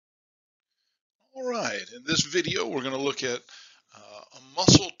right, in this video we're going to look at a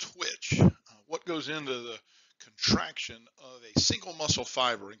muscle twitch, what goes into the contraction of a single muscle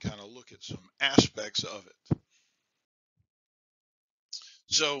fiber, and kind of look at some aspects of it.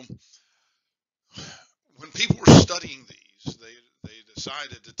 So when people were studying these, they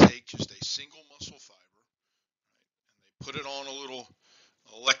decided to take just a single muscle fiber, right, and they put it on a little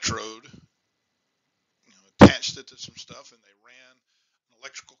electrode, attached it to some stuff, and they ran an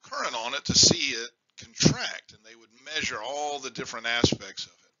electrical current on it to see it contract, and they would measure all the different aspects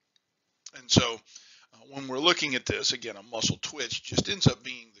of it. And so when we're looking at this, again, a muscle twitch just ends up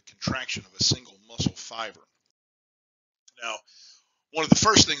being the contraction of a single muscle fiber. Now, one of the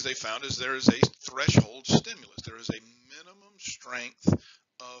first things they found is there is a threshold stimulus. There is a minimum strength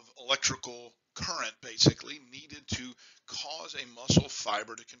of electrical current, basically, needed to cause a muscle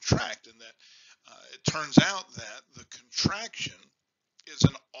fiber to contract. And that it turns out that the contraction is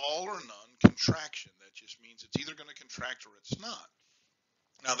an all or none contraction. That just means it's either going to contract or it's not.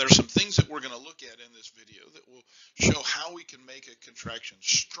 Now, there's some things that we're going to look at in this video that will show how we can make a contraction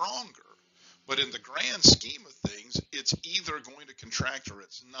stronger. But in the grand scheme of things, it's either going to contract or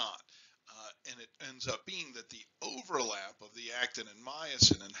it's not. And it ends up being that the overlap of the actin and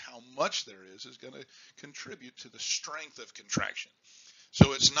myosin and how much there is going to contribute to the strength of contraction.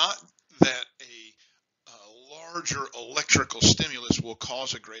 So it's not that a larger electrical stimulus will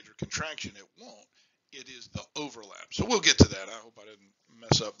cause a greater contraction. It won't. It is the overlap. So we'll get to that. I hope I didn't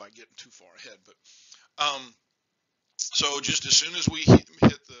mess up by getting too far ahead. But so just as soon as we hit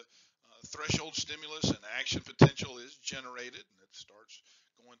the threshold stimulus and action potential is generated, and it starts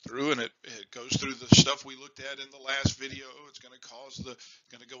going through, and it goes through the stuff we looked at in the last video. It's going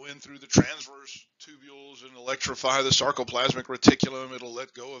to go in through the transverse tubules and electrify the sarcoplasmic reticulum. It'll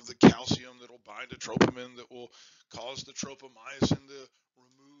let go of the calcium that'll bind to troponin that will cause the tropomyosin to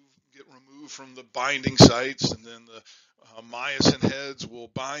get removed from the binding sites, and then the myosin heads will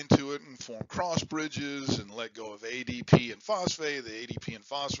bind to it and form cross bridges and let go of ADP and phosphate. The ADP and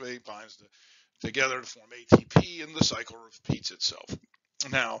phosphate binds together to form ATP, and the cycle repeats itself.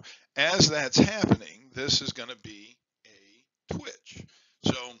 Now, as that's happening, this is going to be a twitch.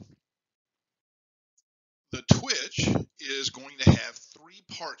 So the twitch is going to have three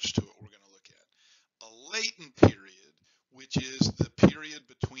parts to it we're going to look at. A latent period, which is the period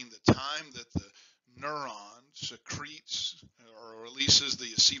between the time that the neuron secretes or releases the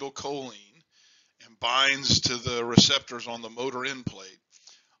acetylcholine and binds to the receptors on the motor end plate.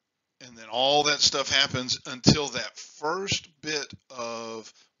 And then all that stuff happens until that first bit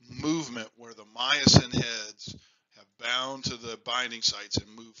of movement where the myosin heads have bound to the binding sites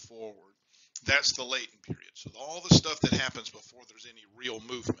and move forward. That's the latent period. So all the stuff that happens before there's any real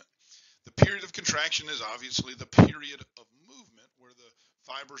movement. The period of contraction is obviously the period of movement where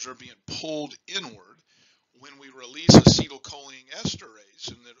the fibers are being pulled inward. When we release acetylcholine esterase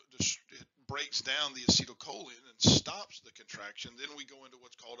and it breaks down the acetylcholine and stops the contraction, then we go into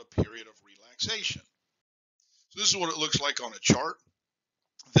what's called a period of relaxation. So this is what it looks like on a chart.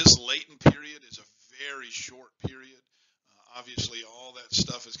 This latent period is a very short period. Obviously, all that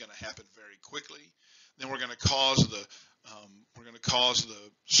stuff is going to happen very quickly. Then we're going to cause the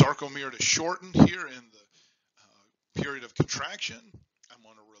sarcomere to shorten here in the period of contraction. I'm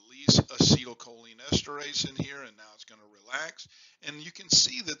going to release acetylcholine esterase in here, and now it's going to relax. And you can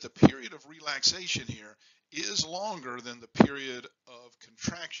see that the period of relaxation here is longer than the period of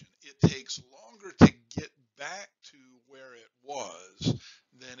contraction. It takes longer to get back to where it was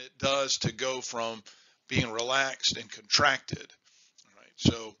than it does to go from being relaxed and contracted. All right,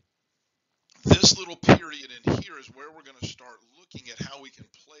 so this little period in here is where we're going to start looking at how we can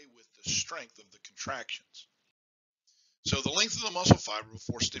play with the strength of the contractions. So the length of the muscle fiber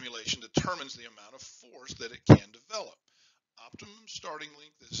before stimulation determines the amount of force that it can develop. Optimum starting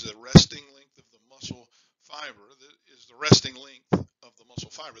length is the resting length of the muscle fiber. That is the resting length of the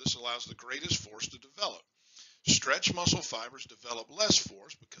muscle fiber. This allows the greatest force to develop. Stretch muscle fibers develop less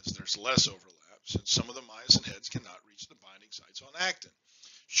force because there's less overlap, since some of the myosin heads cannot reach the binding sites on actin.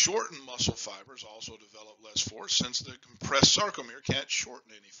 Shortened muscle fibers also develop less force, since the compressed sarcomere can't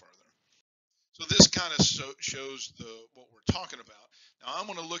shorten any further. So this kind of shows what we're talking about. Now I'm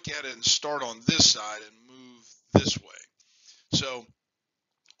going to look at it and start on this side and move this way. So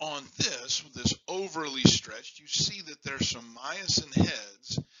on this overly stretched, you see that there's some myosin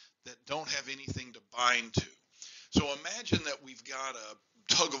heads that don't have anything to bind to. So imagine that we've got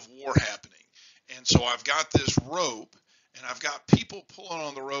a tug of war happening. And so I've got this rope, and I've got people pulling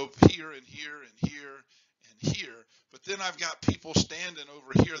on the rope here and here and here and here. But then I've got people standing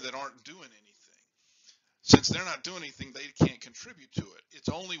over here that aren't doing anything. Since they're not doing anything, they can't contribute to it. It's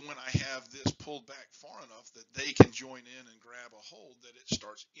only when I have this pulled back far enough that they can join in and grab a hold that it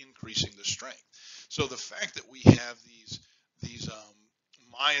starts increasing the strength. So the fact that we have these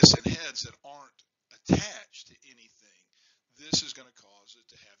myosin heads that aren't attached to anything, this is going to cause it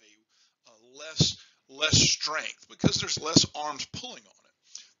to have a less strength because there's less arms pulling on it.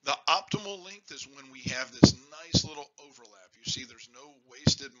 The optimal length is when we have this nice little overlap. You see there's no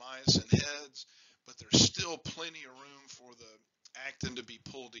wasted myosin heads, but there's still plenty of room for the actin to be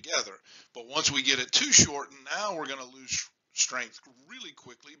pulled together. But once we get it too short, now we're going to lose strength really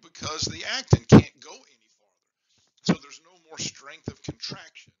quickly because the actin can't go any farther. So there's no more strength of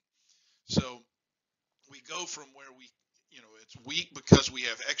contraction. So we go from where it's weak because we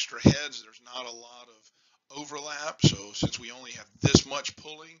have extra heads. There's not a lot of overlap. So since we only have this much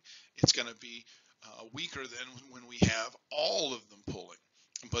pulling, it's going to be weaker than when we have all of them pulling.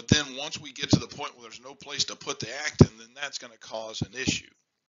 But then once we get to the point where there's no place to put the actin, then that's going to cause an issue.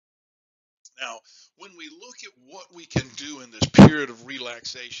 Now, when we look at what we can do in this period of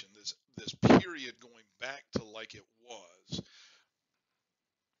relaxation, this period going back to like it was,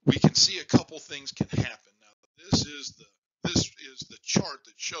 we can see a couple things can happen. Now, this is the chart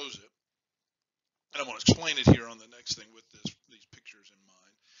that shows it, and I'm going to explain it here on the next thing with these pictures in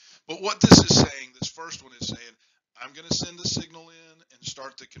mind. But what this is saying, this first one is saying, I'm going to send a signal in and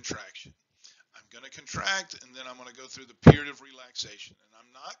start the contraction. I'm going to contract, and then I'm going to go through the period of relaxation. And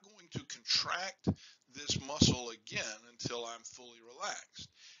I'm not going to contract this muscle again until I'm fully relaxed.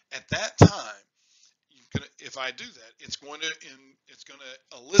 At that time, if I do that, it's going to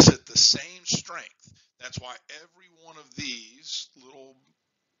elicit the same strength. That's why every one of these little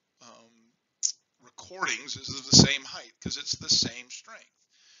recordings is of the same height, because it's the same strength.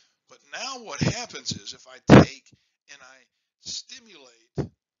 But now what happens is if I take and I stimulate a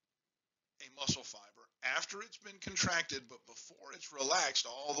muscle fiber after it's been contracted but before it's relaxed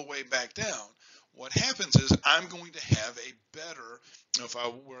all the way back down, what happens is I'm going to have a better, if I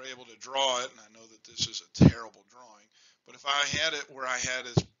were able to draw it, and I know that this is a terrible drawing, but if I had it where I had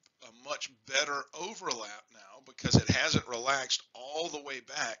a much better overlap now because it hasn't relaxed all the way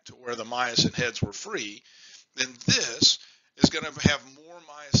back to where the myosin heads were free, then this is going to have more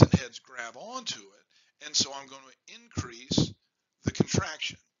myosin heads grab onto it, and so I'm going to increase the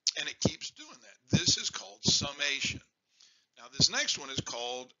contraction, and it keeps doing that. This is called summation. Now this next one is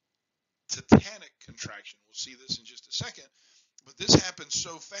called tetanic contraction. We'll see this in just a second, but this happens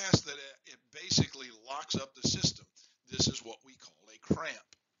so fast that it basically locks up the system. This is what we call a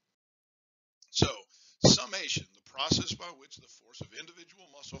cramp. So summation, the process by which the force of individual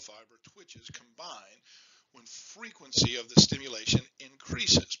muscle fiber twitches combine when frequency of the stimulation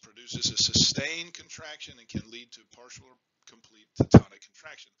increases, produces a sustained contraction and can lead to partial or complete tetanic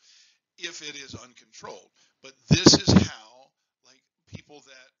contraction if it is uncontrolled. But this is how, like, people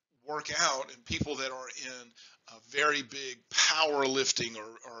that work out and people that are in a very big powerlifting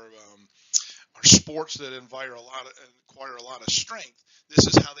or sports that require a lot of strength, this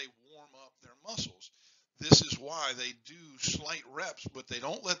is how they warm up their muscles. This is why they do slight reps, but they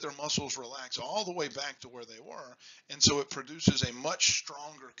don't let their muscles relax all the way back to where they were, and so it produces a much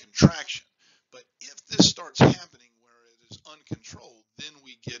stronger contraction. But if this starts happening where it is uncontrolled, then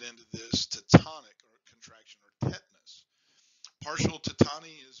we get into this tetanic or contraction or tetanus. Partial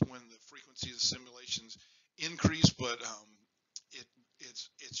tetany is when the frequency of the simulations increase, but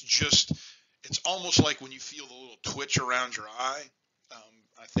it's almost like when you feel the little twitch around your eye.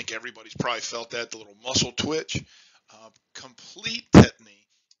 I think everybody's probably felt that, the little muscle twitch. Complete tetany,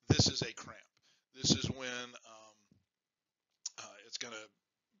 this is a cramp. This is when it's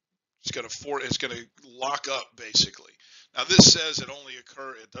going to lock up basically. Now this says it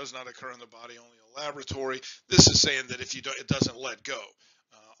does not occur in the body, only in a laboratory. This is saying that if it doesn't let go.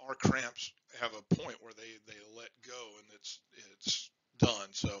 Our cramps have a point where they let go and it's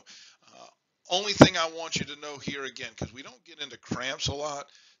done. So only thing I want you to know here again, because we don't get into cramps a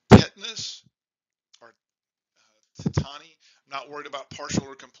lot, tetanus or tetany, I'm not worried about partial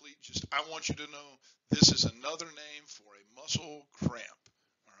or complete. Just I want you to know this is another name for a muscle cramp.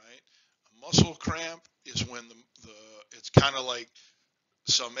 All right, a muscle cramp is when it's kind of like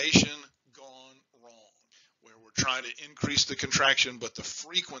summation gone wrong, where we're trying to increase the contraction, but the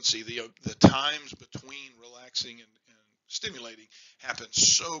frequency, the times between relaxing and stimulating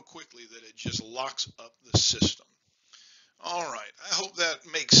happens so quickly that it just locks up the system. All right, I hope that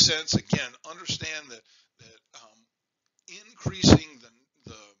makes sense. Again, understand that increasing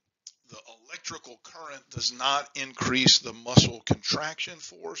the electrical current does not increase the muscle contraction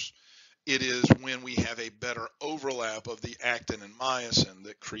force. It is when we have a better overlap of the actin and myosin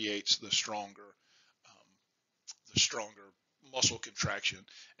that creates the stronger the stronger muscle contraction.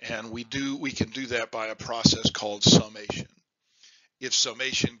 And we can do that by a process called summation. If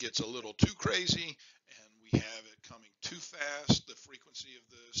summation gets a little too crazy and we have it coming too fast, the frequency of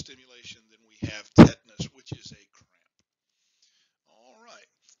the stimulation, then we have tetanus, which is a cramp. All right.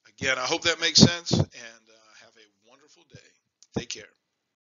 Again, I hope that makes sense, and have a wonderful day. Take care.